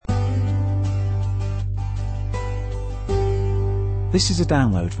This is a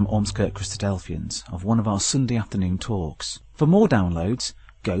download from Ormskirk Christadelphians of one of our Sunday afternoon talks. For more downloads,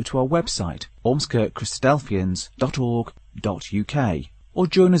 go to our website ormskirkchristadelphians.org.uk or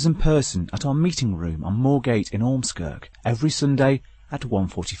join us in person at our meeting room on Moorgate in Ormskirk every Sunday at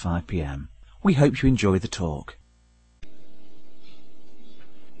 1:45 p.m. We hope you enjoy the talk.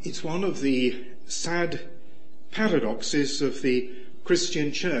 It's one of the sad paradoxes of the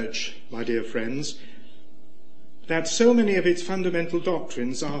Christian church, my dear friends, that so many of its fundamental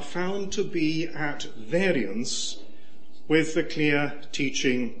doctrines are found to be at variance with the clear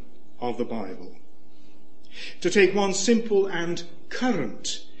teaching of the Bible. To take one simple and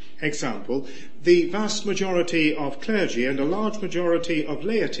current example, the vast majority of clergy and a large majority of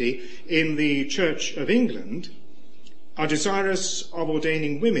laity in the Church of England are desirous of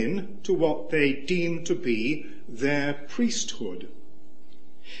ordaining women to what they deem to be their priesthood.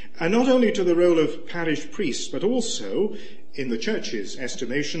 And not only to the role of parish priest, but also, in the Church's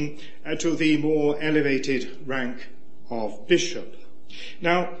estimation, to the more elevated rank of bishop.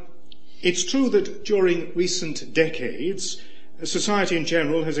 Now, it's true that during recent decades, society in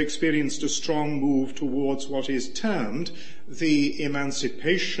general has experienced a strong move towards what is termed the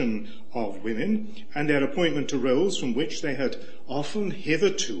emancipation of women and their appointment to roles from which they had often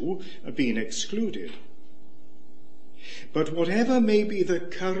hitherto been excluded. But whatever may be the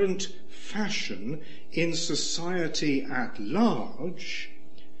current fashion in society at large,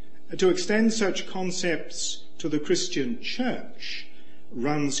 to extend such concepts to the Christian church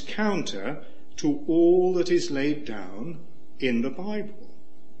runs counter to all that is laid down in the Bible.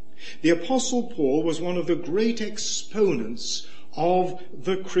 The Apostle Paul was one of the great exponents of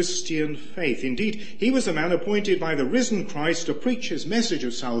the Christian faith. Indeed, he was the man appointed by the risen Christ to preach his message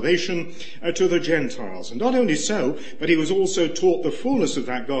of salvation to the Gentiles. And not only so, but he was also taught the fullness of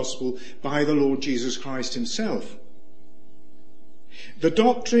that gospel by the Lord Jesus Christ himself. The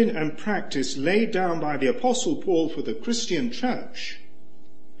doctrine and practice laid down by the Apostle Paul for the Christian church,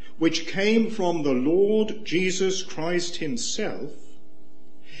 which came from the Lord Jesus Christ himself,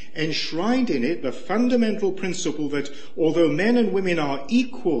 enshrined in it the fundamental principle that although men and women are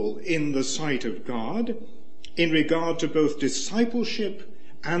equal in the sight of God, in regard to both discipleship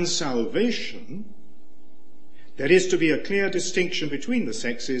and salvation, there is to be a clear distinction between the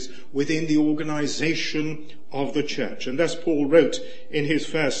sexes within the organization of the church. And thus Paul wrote in his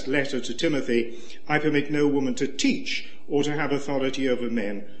first letter to Timothy, "I permit no woman to teach or to have authority over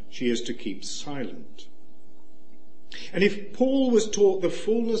men. She is to keep silent." And if Paul was taught the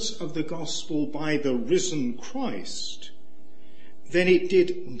fullness of the gospel by the risen Christ, then it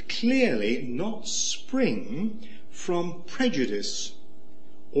did clearly not spring from prejudice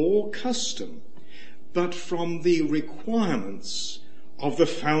or custom, but from the requirements of the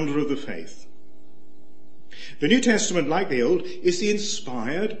founder of the faith. The New Testament, like the Old, is the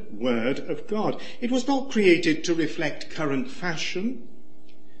inspired Word of God. It was not created to reflect current fashion,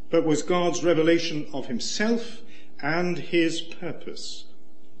 but was God's revelation of himself and his purpose,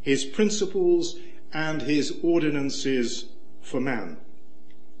 his principles and his ordinances for man.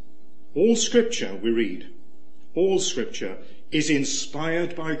 All Scripture, we read, all Scripture is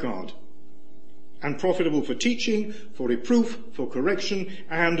inspired by God and profitable for teaching, for reproof, for correction,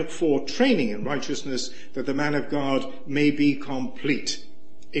 and for training in righteousness, that the man of God may be complete,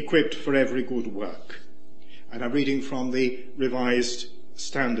 equipped for every good work. And I'm reading from the Revised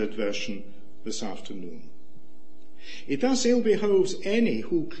Standard Version this afternoon. It thus ill behoves any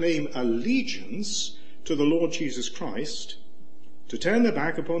who claim allegiance to the Lord Jesus Christ to turn their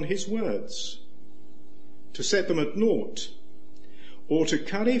back upon his words, to set them at naught, or to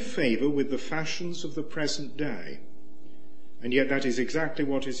curry favour with the fashions of the present day. And yet that is exactly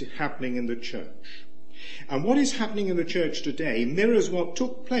what is happening in the church. And what is happening in the church today mirrors what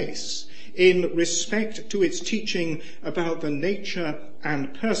took place in respect to its teaching about the nature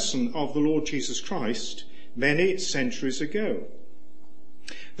and person of the Lord Jesus Christ many centuries ago.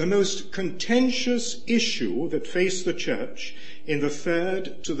 The most contentious issue that faced the church in the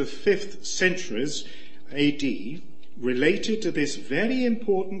 3rd to the 5th centuries AD related to this very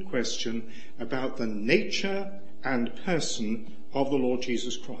important question about the nature and person of the Lord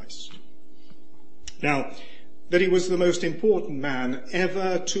Jesus Christ. Now, that he was the most important man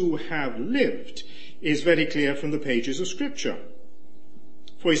ever to have lived is very clear from the pages of Scripture.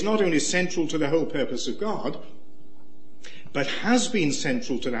 For he's not only central to the whole purpose of God, but has been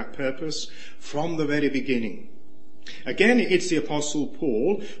central to that purpose from the very beginning. Again, it's the Apostle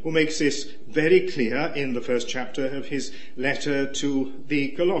Paul who makes this very clear in the first chapter of his letter to the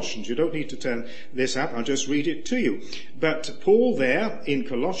Colossians. You don't need to turn this up, I'll just read it to you. But Paul there in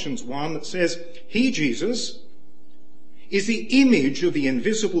Colossians 1 says, "He, Jesus, is the image of the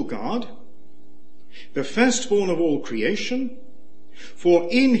invisible God, the firstborn of all creation. For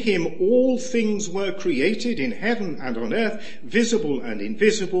in him all things were created, in heaven and on earth, visible and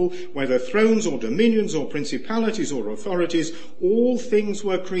invisible, whether thrones or dominions or principalities or authorities, all things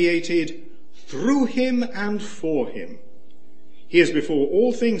were created through him and for him. He is before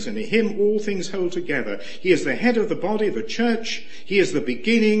all things, and in him all things hold together. He is the head of the body, the church. He is the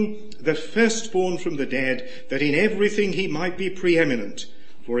beginning, the firstborn from the dead, that in everything he might be preeminent.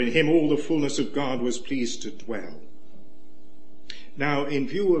 For in him all the fullness of God was pleased to dwell. Now, in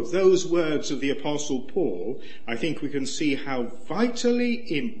view of those words of the Apostle Paul, I think we can see how vitally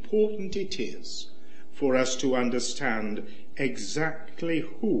important it is for us to understand exactly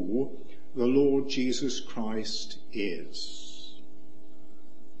who the Lord Jesus Christ is.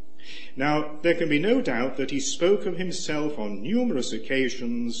 Now, there can be no doubt that he spoke of himself on numerous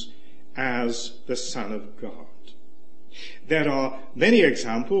occasions as the Son of God. There are many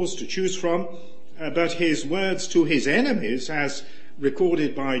examples to choose from, but his words to his enemies, as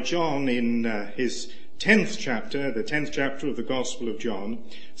recorded by John in his 10th chapter, the 10th chapter of the Gospel of John,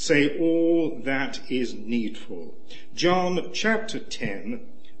 say all that is needful. John chapter 10,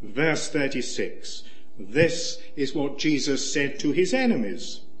 verse 36. This is what Jesus said to his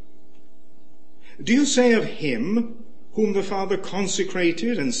enemies. Do you say of him whom the Father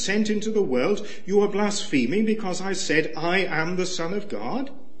consecrated and sent into the world, you are blaspheming because I said, I am the Son of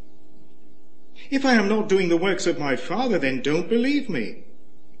God? If I am not doing the works of my Father, then don't believe me.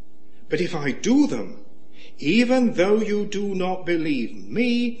 But if I do them, even though you do not believe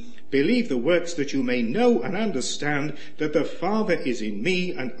me, believe the works, that you may know and understand that the Father is in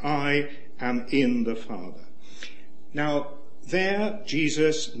me and I am in the Father. Now, there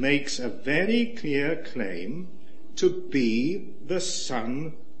Jesus makes a very clear claim to be the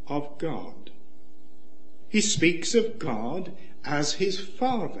Son of God. He speaks of God as his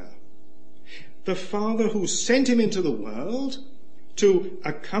Father. The Father who sent him into the world to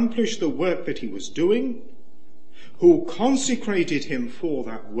accomplish the work that he was doing, who consecrated him for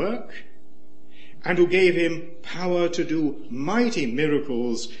that work, and who gave him power to do mighty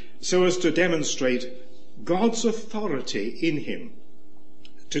miracles so as to demonstrate God's authority in him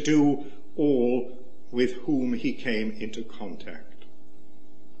to do all with whom he came into contact.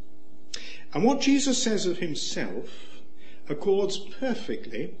 And what Jesus says of himself accords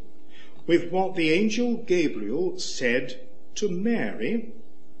perfectly with what the angel Gabriel said to Mary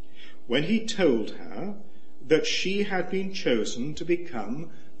when he told her that she had been chosen to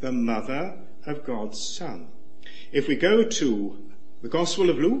become the mother of God's Son. If we go to the Gospel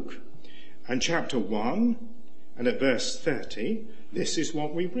of Luke and chapter 1 and at verse 30, this is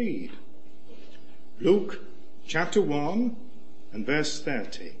what we read. Luke chapter 1 and verse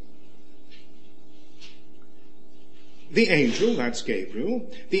 30. The angel, that's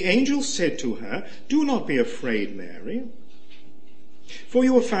Gabriel, the angel said to her, do not be afraid, Mary, for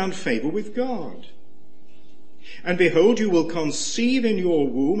you have found favor with God. And behold, you will conceive in your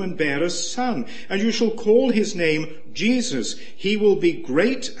womb and bear a son, and you shall call his name Jesus. He will be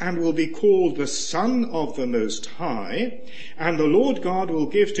great and will be called the Son of the Most High. And the Lord God will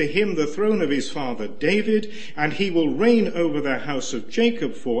give to him the throne of his father David, and he will reign over the house of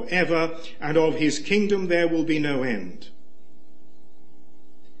Jacob forever, and of his kingdom there will be no end.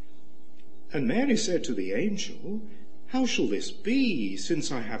 And Mary said to the angel, how shall this be,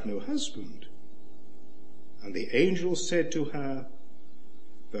 since I have no husband? And the angel said to her,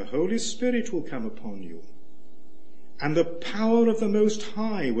 the Holy Spirit will come upon you, and the power of the Most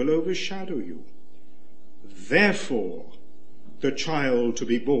High will overshadow you. Therefore, the child to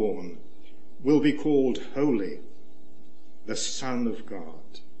be born will be called Holy, the Son of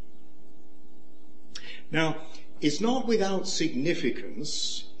God. Now, it's not without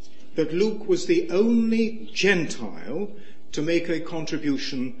significance that Luke was the only Gentile to make a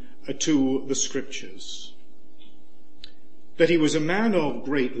contribution to the Scriptures. That he was a man of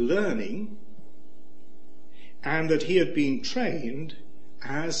great learning, and that he had been trained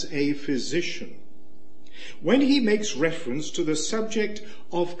as a physician. When he makes reference to the subject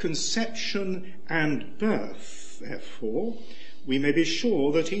of conception and birth, therefore, we may be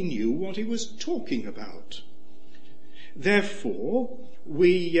sure that he knew what he was talking about. Therefore,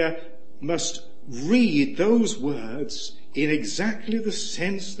 we must read those words in exactly the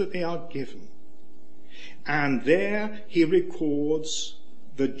sense that they are given. And there he records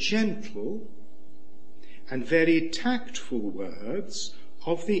the gentle and very tactful words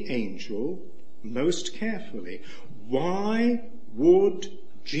of the angel most carefully. Why would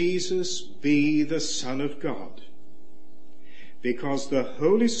Jesus be the Son of God? Because the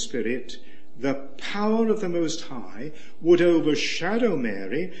Holy Spirit, the power of the Most High would overshadow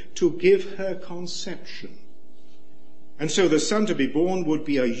Mary to give her conception. And so the son to be born would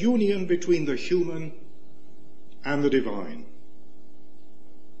be a union between the human and the divine.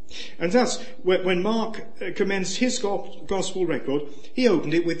 And thus, when Mark commenced his gospel record, he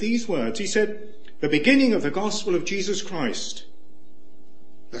opened it with these words. He said, "The beginning of the gospel of Jesus Christ,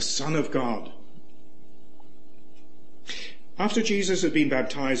 the Son of God." After Jesus had been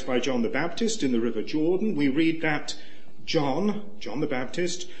baptized by John the Baptist in the river Jordan, we read that John the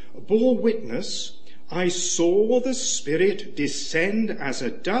Baptist, bore witness, "I saw the Spirit descend as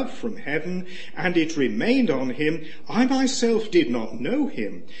a dove from heaven, and it remained on him. I myself did not know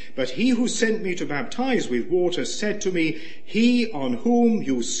him, but he who sent me to baptize with water said to me, 'He on whom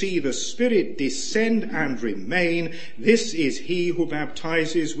you see the Spirit descend and remain, this is he who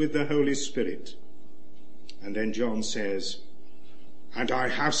baptizes with the Holy Spirit.'" And then John says, "And I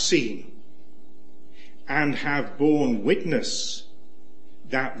have seen and have borne witness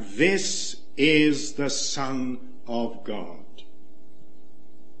that this is the Son of God."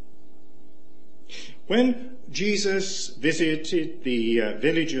 When Jesus visited the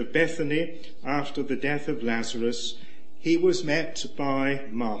village of Bethany after the death of Lazarus, he was met by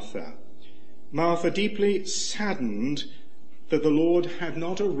Martha. Martha, deeply saddened that the Lord had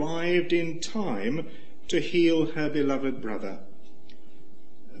not arrived in time to heal her beloved brother.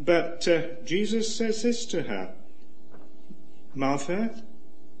 But Jesus says this to her, "Martha,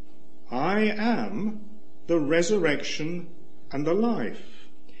 I am the resurrection and the life.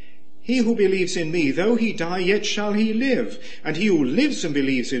 He who believes in me, though he die, yet shall he live. And he who lives and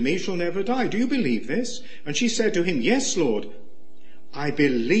believes in me shall never die. Do you believe this?" And she said to him, "Yes, Lord. I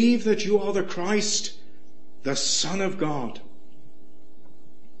believe that you are the Christ, the Son of God."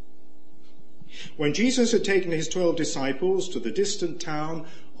 When Jesus had taken his 12 disciples to the distant town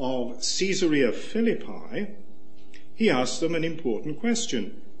of Caesarea Philippi, he asked them an important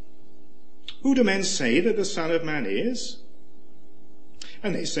question. "Who do men say that the Son of Man is?"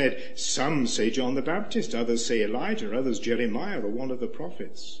 And they said, "Some say John the Baptist, others say Elijah, others Jeremiah or one of the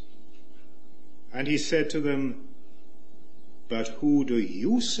prophets." And he said to them, "But who do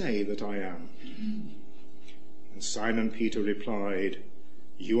you say that I am?" And Simon Peter replied,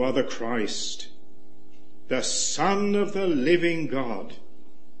 "You are the Christ, the Son of the living God."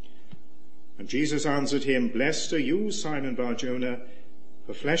 And Jesus answered him, "Blessed are you, Simon Bar-Jonah,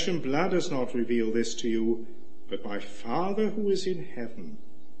 for flesh and blood has not revealed this to you, but my Father who is in heaven."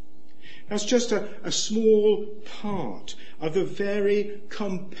 That's just a small part of the very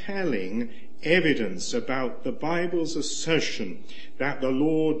compelling evidence about the Bible's assertion that the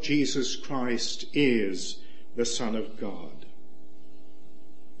Lord Jesus Christ is the Son of God.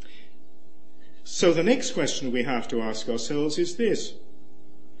 So the next question we have to ask ourselves is this: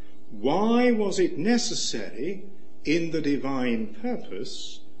 why was it necessary in the divine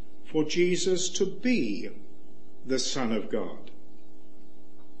purpose for Jesus to be the Son of God?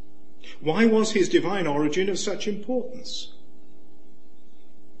 Why was his divine origin of such importance?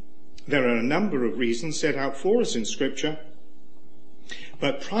 There are a number of reasons set out for us in Scripture,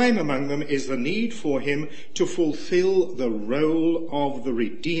 but prime among them is the need for him to fulfill the role of the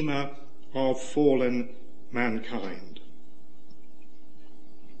Redeemer of fallen mankind.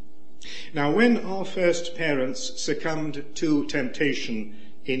 Now, when our first parents succumbed to temptation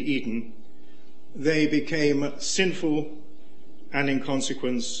in Eden, they became sinful and, in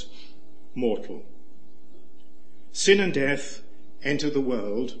consequence, mortal. Sin and death entered the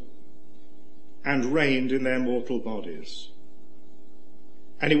world and reigned in their mortal bodies.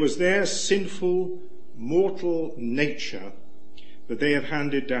 And it was their sinful, mortal nature that they have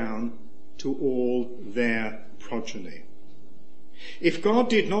handed down to all their progeny. If God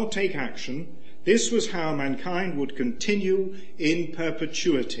did not take action, this was how mankind would continue in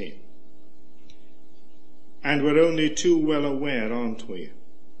perpetuity. And we're only too well aware, aren't we,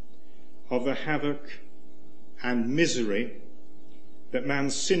 of the havoc and misery that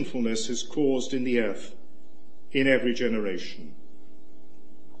man's sinfulness has caused in the earth in every generation.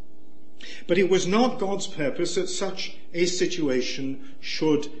 But it was not God's purpose that such a situation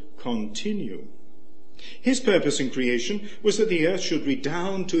should continue. His purpose in creation was that the earth should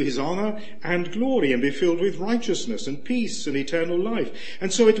redound to his honor and glory and be filled with righteousness and peace and eternal life.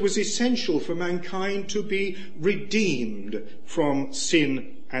 And so it was essential for mankind to be redeemed from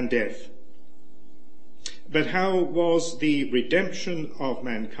sin and death. But how was the redemption of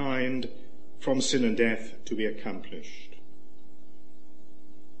mankind from sin and death to be accomplished?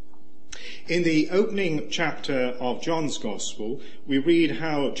 In the opening chapter of John's Gospel, we read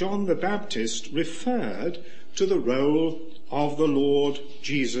how John the Baptist referred to the role of the Lord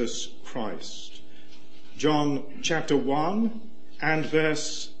Jesus Christ. John chapter 1 and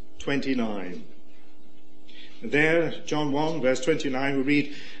verse 29. There, John 1 verse 29, we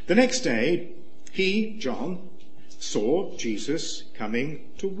read, "The next day he, John, saw Jesus coming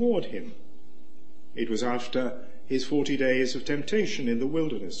toward him." It was after his 40 days of temptation in the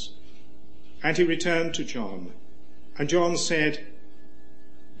wilderness. "And he returned to John. And John said,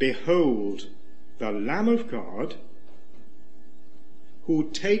 'Behold, the Lamb of God,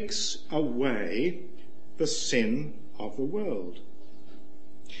 who takes away the sin of the world.'"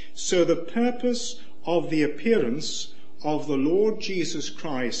 So the purpose of the appearance of the Lord Jesus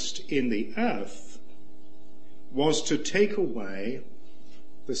Christ in the earth was to take away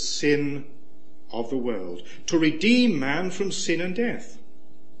the sin of the world, to redeem man from sin and death.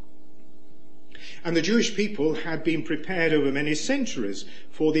 And the Jewish people had been prepared over many centuries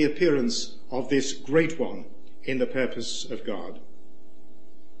for the appearance of this great one in the purpose of God.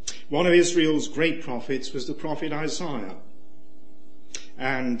 One of Israel's great prophets was the prophet Isaiah.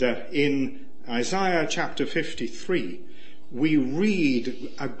 And in Isaiah chapter 53, we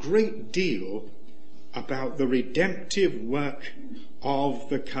read a great deal about the redemptive work of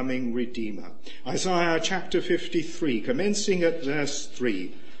the coming Redeemer. Isaiah chapter 53, commencing at verse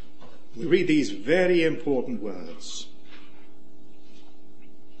 3, we read these very important words.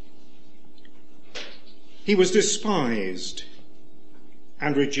 "He was despised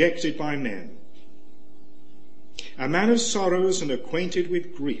and rejected by men, a man of sorrows and acquainted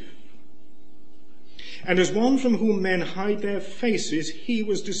with grief. And as one from whom men hide their faces, he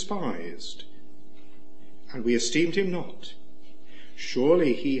was despised, and we esteemed him not.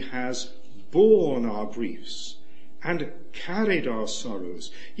 Surely he has borne our griefs and carried our sorrows,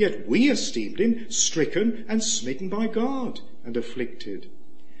 yet we esteemed him stricken and smitten by God and afflicted.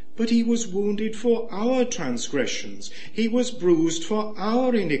 But he was wounded for our transgressions, he was bruised for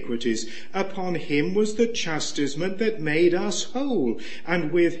our iniquities. Upon him was the chastisement that made us whole,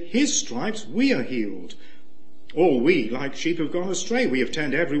 and with his stripes we are healed. All we, like sheep, have gone astray. We have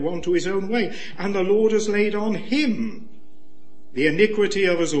turned every one to his own way, and the Lord has laid on him the iniquity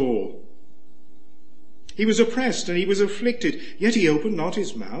of us all. He was oppressed and he was afflicted, yet he opened not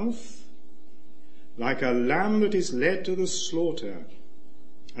his mouth. Like a lamb that is led to the slaughter,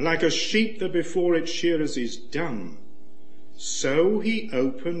 and like a sheep that before its shearers is dumb, so he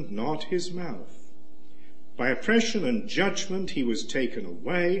opened not his mouth. By oppression and judgment he was taken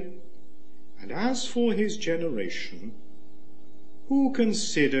away. And as for his generation, who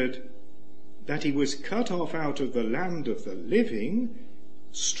considered that he was cut off out of the land of the living,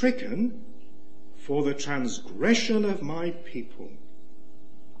 stricken for the transgression of my people?"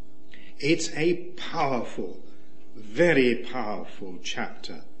 It's a powerful, very powerful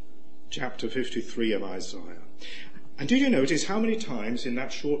chapter 53 of Isaiah. And did you notice how many times in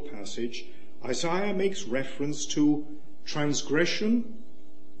that short passage Isaiah makes reference to transgression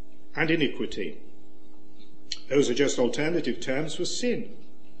and iniquity? Those are just alternative terms for sin.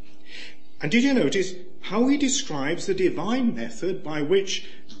 And did you notice how he describes the divine method by which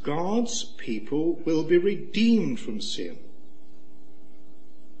God's people will be redeemed from sin?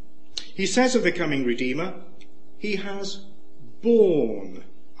 He says of the coming Redeemer, he has borne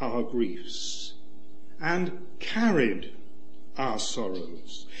our griefs and carried our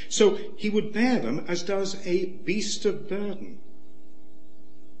sorrows. So he would bear them as does a beast of burden.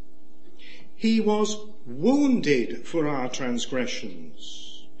 He was wounded for our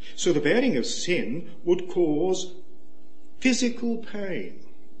transgressions. So the bearing of sin would cause physical pain.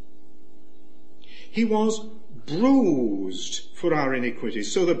 He was bruised for our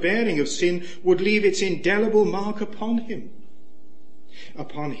iniquities. So the bearing of sin would leave its indelible mark upon him.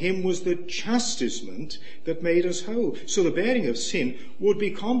 Upon him was the chastisement that made us whole. So the bearing of sin would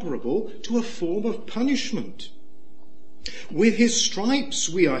be comparable to a form of punishment. With his stripes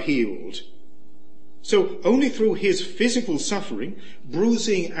we are healed. So only through his physical suffering,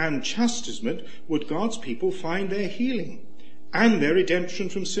 bruising and chastisement would God's people find their healing and their redemption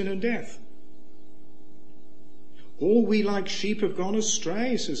from sin and death. All we like sheep have gone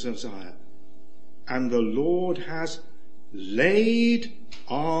astray, says Isaiah, and the Lord has laid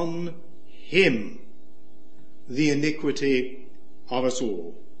on him the iniquity of us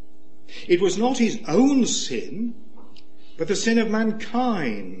all. It was not his own sin, but the sin of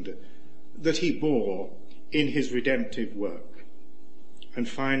mankind that he bore in his redemptive work. And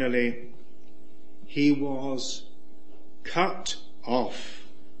finally, he was cut off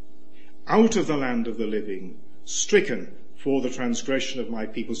out of the land of the living, stricken for the transgression of my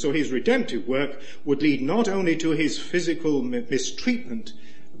people. So his redemptive work would lead not only to his physical mistreatment,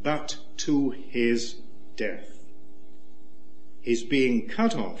 but to his death. His being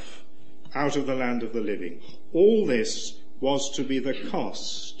cut off out of the land of the living. All this was to be the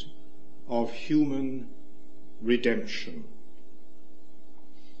cost of human redemption.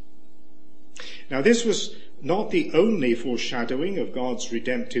 Now, this was not the only foreshadowing of God's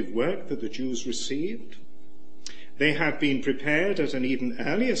redemptive work that the Jews received. They had been prepared at an even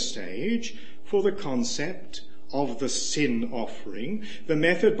earlier stage for the concept of the sin offering, the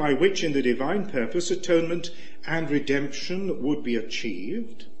method by which in the divine purpose atonement and redemption would be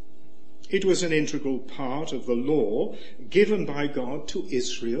achieved. It was an integral part of the law given by God to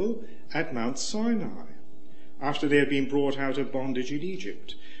Israel at Mount Sinai, after they had been brought out of bondage in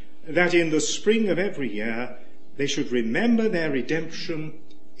Egypt, that in the spring of every year they should remember their redemption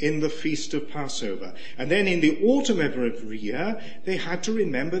in the feast of Passover. And then in the autumn of every year, they had to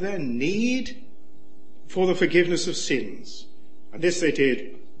remember their need for the forgiveness of sins. And this they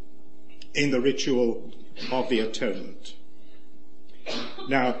did in the ritual of the atonement.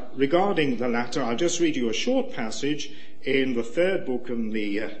 Now, regarding the latter, I'll just read you a short passage in the third book in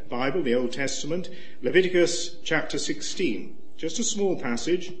the Bible, the Old Testament, Leviticus chapter 16. Just a small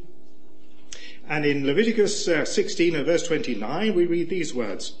passage. And in Leviticus 16 and verse 29, we read these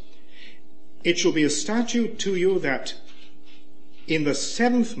words. It shall be a statute to you that in the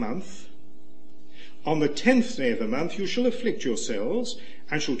 7th month, on the 10th day of the month, you shall afflict yourselves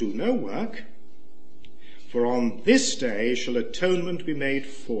and shall do no work. For on this day shall atonement be made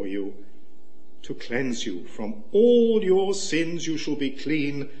for you, to cleanse you. From all your sins you shall be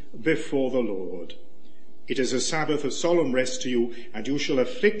clean before the Lord. It is a Sabbath of solemn rest to you, and you shall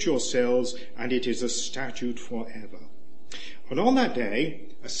afflict yourselves, and it is a statute forever. And on that day,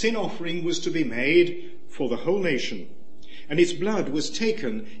 a sin offering was to be made for the whole nation, and its blood was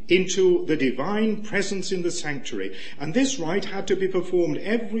taken into the divine presence in the sanctuary. And this rite had to be performed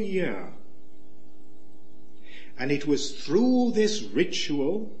every year. And it was through this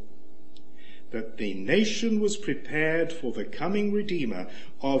ritual that the nation was prepared for the coming Redeemer,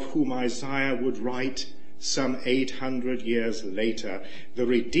 of whom Isaiah would write some 800 years later, the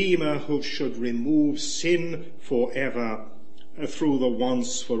Redeemer who should remove sin forever through the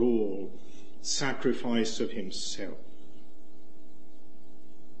once-for-all sacrifice of himself.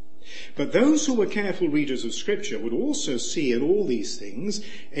 But those who were careful readers of Scripture would also see in all these things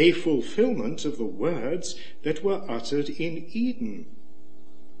a fulfillment of the words that were uttered in Eden,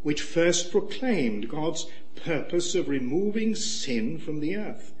 which first proclaimed God's purpose of removing sin from the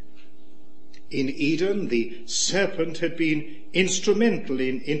earth. In Eden, the serpent had been instrumental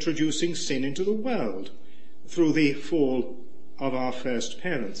in introducing sin into the world through the fall of our first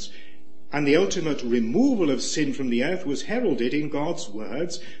parents. And the ultimate removal of sin from the earth was heralded in God's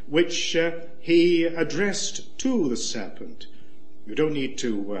words, which he addressed to the serpent. You don't need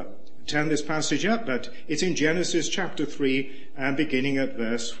to turn this passage up, but it's in Genesis chapter 3, beginning at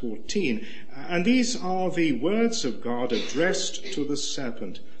verse 14. And these are the words of God addressed to the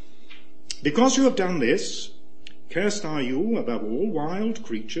serpent. Because you have done this, cursed are you above all wild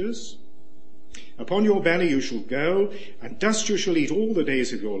creatures. Upon your belly you shall go, and dust you shall eat all the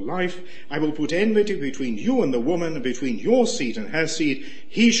days of your life. I will put enmity between you and the woman, and between your seed and her seed.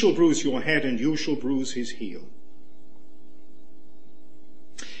 He shall bruise your head, and you shall bruise his heel.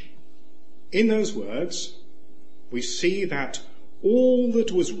 In those words, we see that all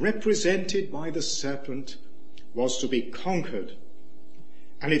that was represented by the serpent was to be conquered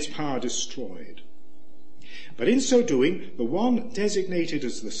and its power destroyed. But in so doing, the one designated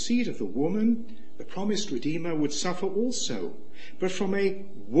as the seed of the woman, the promised Redeemer, would suffer also, but from a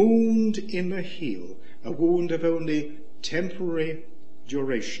wound in the heel, a wound of only temporary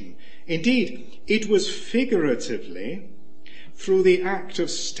duration. Indeed, it was figuratively through the act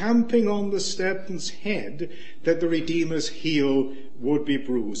of stamping on the serpent's head that the Redeemer's heel would be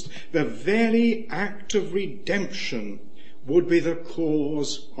bruised. The very act of redemption would be the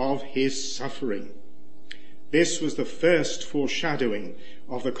cause of his suffering. This was the first foreshadowing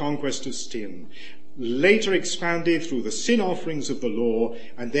of the conquest of sin, later expanded through the sin offerings of the law,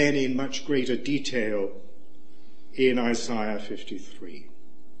 and then in much greater detail in Isaiah 53.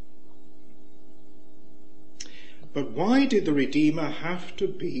 But why did the Redeemer have to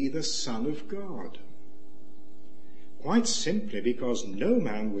be the Son of God? Quite simply because no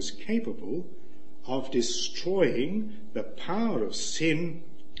man was capable of destroying the power of sin,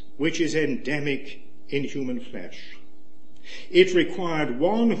 which is endemic in human flesh. It required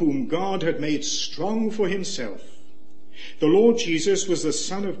one whom God had made strong for himself. The Lord Jesus was the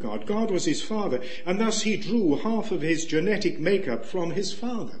Son of God. God was his Father, and thus he drew half of his genetic makeup from his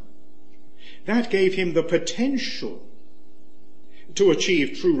Father. That gave him the potential to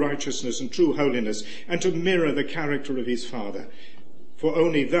achieve true righteousness and true holiness, and to mirror the character of his Father. for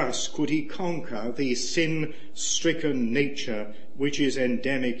only thus could he conquer the sin-stricken nature which is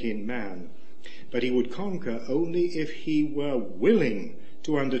endemic in man. But he would conquer only if he were willing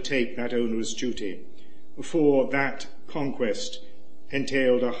to undertake that onerous duty, for that conquest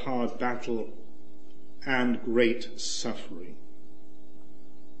entailed a hard battle and great suffering.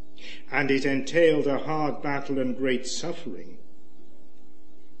 And it entailed a hard battle and great suffering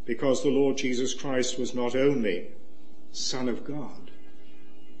because the Lord Jesus Christ was not only Son of God,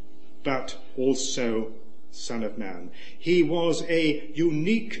 but also Son of Man. He was a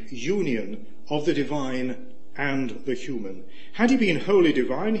unique union of the divine and the human. Had he been wholly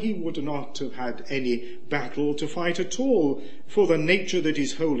divine, he would not have had any battle to fight at all, for the nature that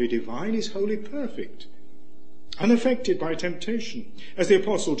is wholly divine is wholly perfect, unaffected by temptation. As the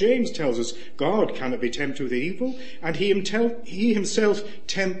Apostle James tells us, God cannot be tempted with evil, and he himself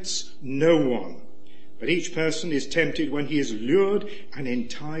tempts no one. But each person is tempted when he is lured and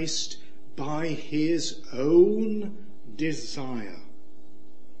enticed by his own desire.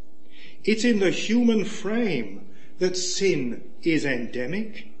 It's in the human frame that sin is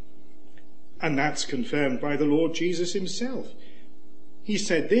endemic, and that's confirmed by the Lord Jesus himself. He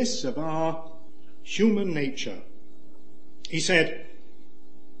said this of our human nature. He said,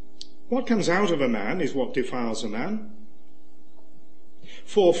 "What comes out of a man is what defiles a man.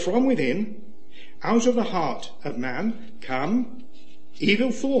 For from within, out of the heart of man, come evil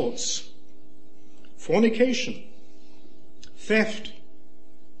thoughts, fornication, theft,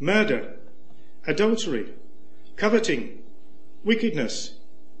 murder, adultery, coveting, wickedness,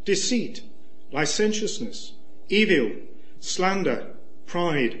 deceit, licentiousness, evil, slander,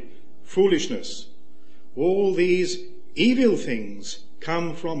 pride, foolishness. All these evil things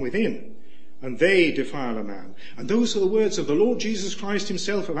come from within, and they defile a man." And those are the words of the Lord Jesus Christ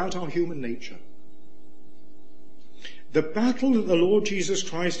himself about our human nature. The battle that the Lord Jesus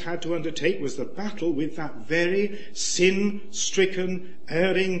Christ had to undertake was the battle with that very sin-stricken,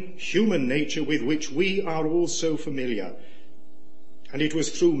 erring human nature with which we are all so familiar. And it was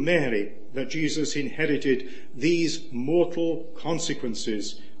through Mary that Jesus inherited these mortal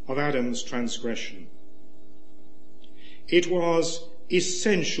consequences of Adam's transgression. It was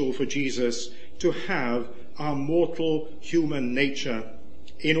essential for Jesus to have our mortal human nature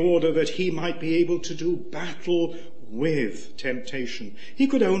in order that he might be able to do battle with temptation. He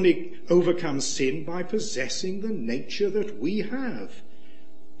could only overcome sin by possessing the nature that we have,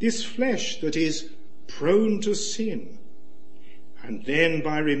 this flesh that is prone to sin, and then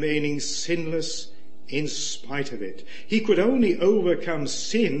by remaining sinless in spite of it. He could only overcome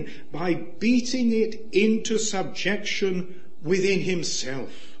sin by beating it into subjection within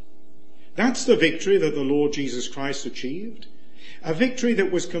himself. That's the victory that the Lord Jesus Christ achieved, a victory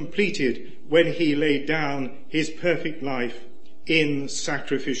that was completed when he laid down his perfect life in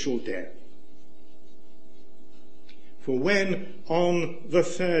sacrificial death. For when on the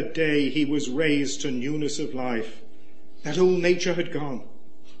third day he was raised to newness of life, that old nature had gone.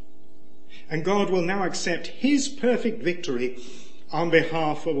 And God will now accept his perfect victory on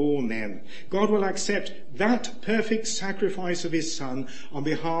behalf of all men. God will accept that perfect sacrifice of his Son on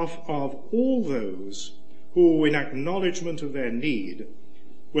behalf of all those who, in acknowledgement of their need,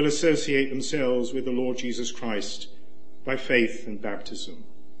 will associate themselves with the Lord Jesus Christ by faith and baptism.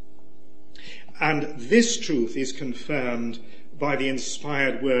 And this truth is confirmed by the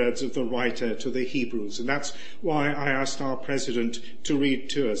inspired words of the writer to the Hebrews. And that's why I asked our president to read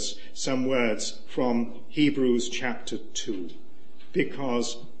to us some words from Hebrews chapter 2,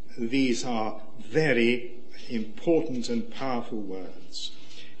 because these are very important and powerful words.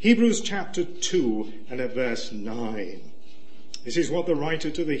 Hebrews chapter 2 and at verse 9. This is what the writer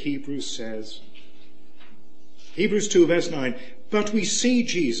to the Hebrews says. Hebrews 2 verse 9. "But we see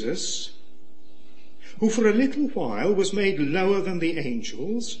Jesus, who for a little while was made lower than the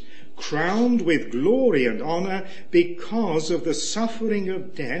angels, crowned with glory and honor because of the suffering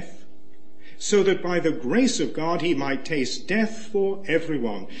of death, so that by the grace of God he might taste death for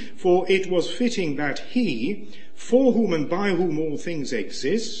everyone. For it was fitting that he, for whom and by whom all things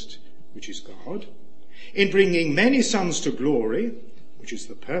exist, which is God, in bringing many sons to glory, which is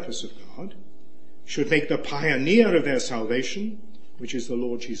the purpose of God, should make the pioneer of their salvation, which is the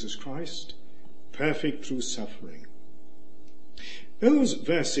Lord Jesus Christ, perfect through suffering." Those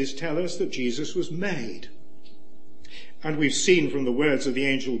verses tell us that Jesus was made. And we've seen from the words of the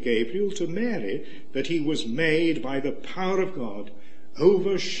angel Gabriel to Mary that he was made by the power of God,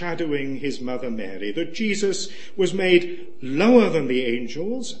 overshadowing his mother Mary, that Jesus was made lower than the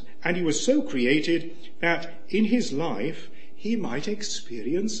angels, and he was so created that in his life he might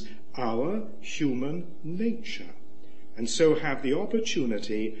experience our human nature. and so have the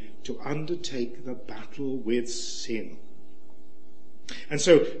opportunity to undertake the battle with sin. And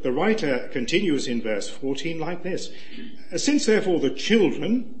so the writer continues in verse 14 like this: "Since therefore the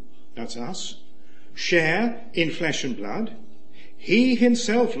children," that's us, "share in flesh and blood, he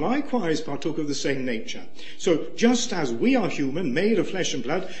himself likewise partook of the same nature." So just as we are human, made of flesh and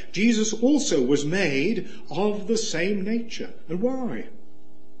blood, Jesus also was made of the same nature. And why?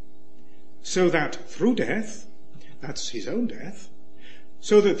 So that through death, that's his own death,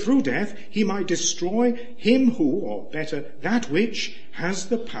 so that through death he might destroy him who, or better, that which has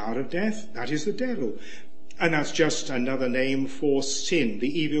the power of death, that is the devil. And that's just another name for sin,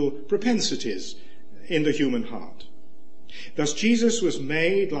 the evil propensities in the human heart. Thus Jesus was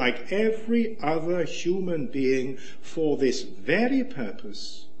made like every other human being for this very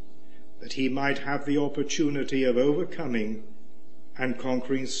purpose, that he might have the opportunity of overcoming and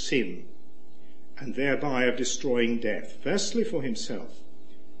conquering sin, and thereby of destroying death, firstly for himself,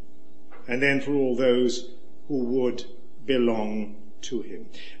 and then for all those who would belong to him.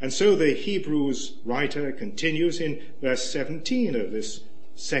 And so the Hebrews writer continues in verse 17 of this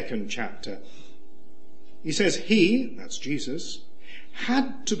second chapter. He says, "He," that's Jesus,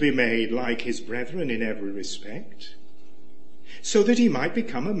 "had to be made like his brethren in every respect, so that he might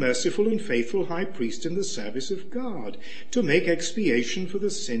become a merciful and faithful high priest in the service of God, to make expiation for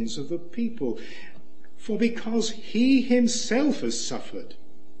the sins of the people. For because he himself has suffered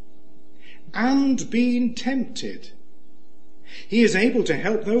and been tempted, he is able to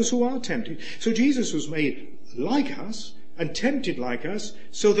help those who are tempted." So Jesus was made like us and tempted like us,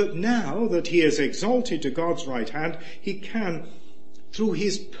 so that now that he is exalted to God's right hand, he can, through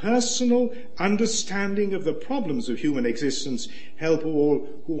his personal understanding of the problems of human existence, help all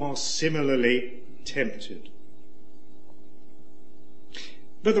who are similarly tempted.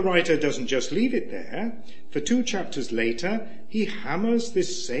 But the writer doesn't just leave it there. For 2 chapters later, he hammers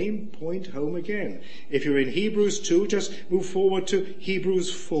this same point home again. If you're in Hebrews 2, just move forward to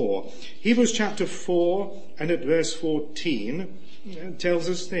Hebrews 4. Hebrews chapter 4 and at verse 14 tells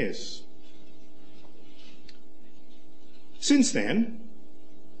us this: "Since then,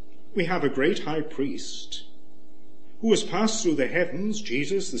 we have a great high priest who has passed through the heavens,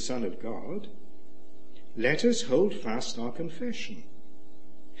 Jesus, the Son of God. Let us hold fast our confession.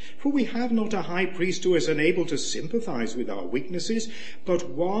 For we have not a high priest who is unable to sympathize with our weaknesses,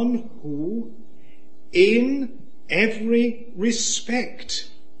 but one who, in every respect,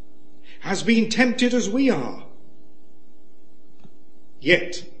 has been tempted as we are,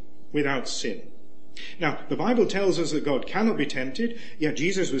 yet without sin." Now, the Bible tells us that God cannot be tempted, yet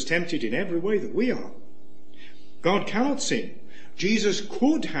Jesus was tempted in every way that we are. God cannot sin. Jesus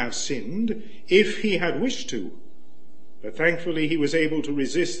could have sinned if he had wished to, but thankfully he was able to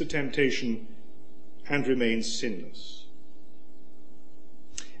resist the temptation and remain sinless.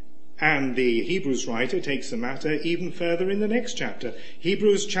 And the Hebrews writer takes the matter even further in the next chapter,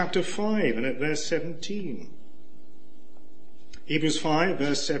 Hebrews chapter 5 and at verse 17. Hebrews 5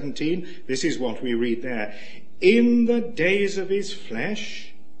 verse 17, this is what we read there. "In the days of his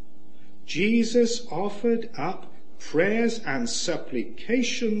flesh, Jesus offered up prayers and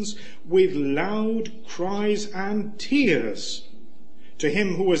supplications with loud cries and tears to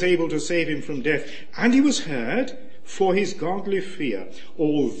him who was able to save him from death, and he was heard for his godly fear.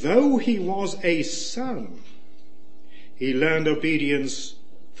 Although he was a son, he learned obedience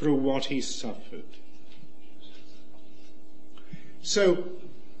through what he suffered." So,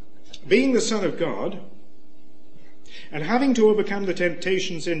 being the Son of God, and having to overcome the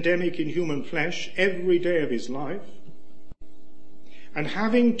temptations endemic in human flesh every day of his life, and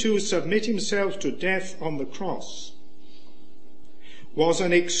having to submit himself to death on the cross, was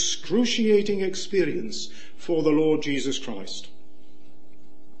an excruciating experience for the Lord Jesus Christ.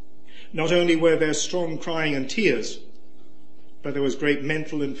 Not only were there strong crying and tears, but there was great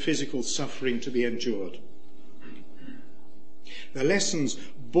mental and physical suffering to be endured. The lessons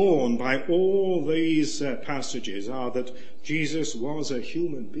borne by all these passages are that Jesus was a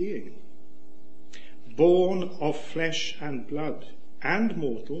human being, born of flesh and blood, and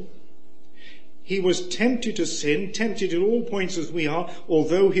mortal. He was tempted to sin, tempted at all points as we are.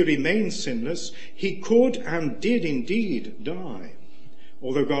 Although he remained sinless, he could and did indeed die,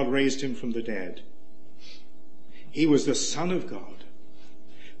 although God raised him from the dead. He was the Son of God,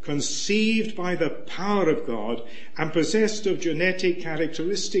 conceived by the power of God and possessed of genetic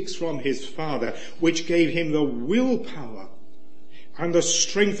characteristics from his Father, which gave him the willpower and the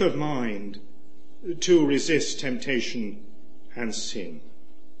strength of mind to resist temptation and sin.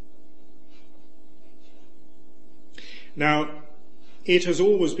 Now, it has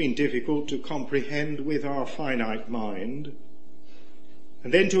always been difficult to comprehend with our finite mind,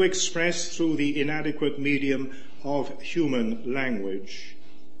 and then to express through the inadequate medium of human language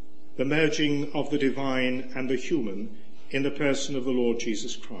the merging of the divine and the human in the person of the Lord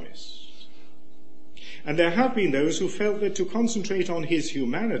Jesus Christ. And there have been those who felt that to concentrate on his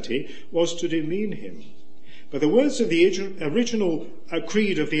humanity was to demean him. But the words of the original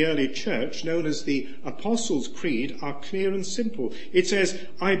creed of the early church, known as the Apostles' Creed, are clear and simple. It says,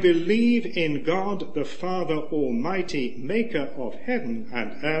 "I believe in God the Father Almighty, maker of heaven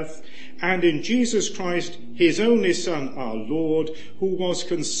and earth, and in Jesus Christ, his only Son, our Lord, who was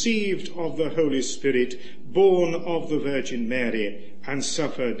conceived of the Holy Spirit, born of the Virgin Mary, and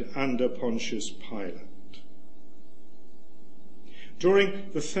suffered under Pontius Pilate." During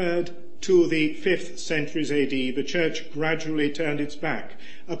the 3rd to the 5th centuries AD, the church gradually turned its back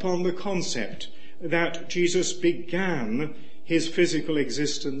upon the concept that Jesus began his physical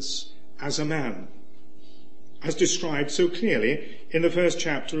existence as a man, as described so clearly in the first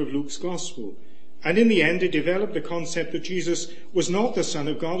chapter of Luke's Gospel. And in the end, it developed the concept that Jesus was not the Son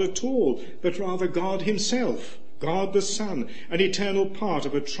of God at all, but rather God himself, God the Son, an eternal part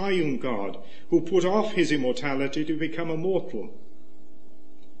of a triune God who put off his immortality to become a mortal.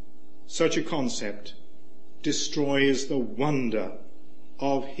 Such a concept destroys the wonder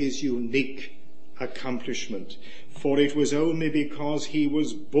of his unique accomplishment, for it was only because he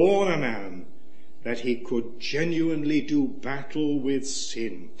was born a man that he could genuinely do battle with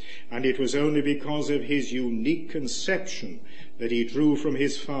sin, and it was only because of his unique conception that he drew from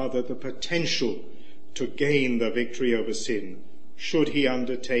his Father the potential to gain the victory over sin, should he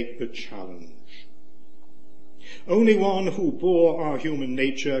undertake the challenge. Only one who bore our human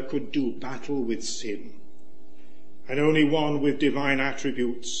nature could do battle with sin, and only one with divine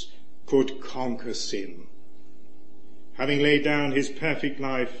attributes could conquer sin. Having laid down his perfect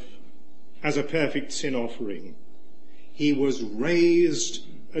life as a perfect sin offering, he was raised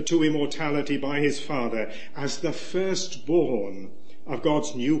to immortality by his Father as the firstborn of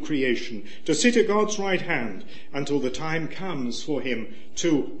God's new creation, to sit at God's right hand until the time comes for him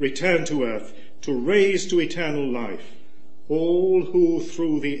to return to earth, to raise to eternal life all who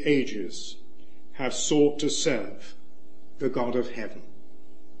through the ages have sought to serve the God of heaven.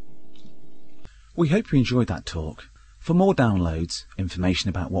 We hope you enjoyed that talk. For more downloads, information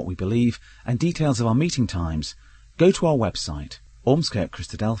about what we believe, and details of our meeting times, go to our website,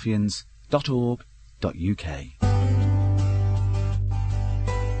 ormskirkchristadelphians.org.uk.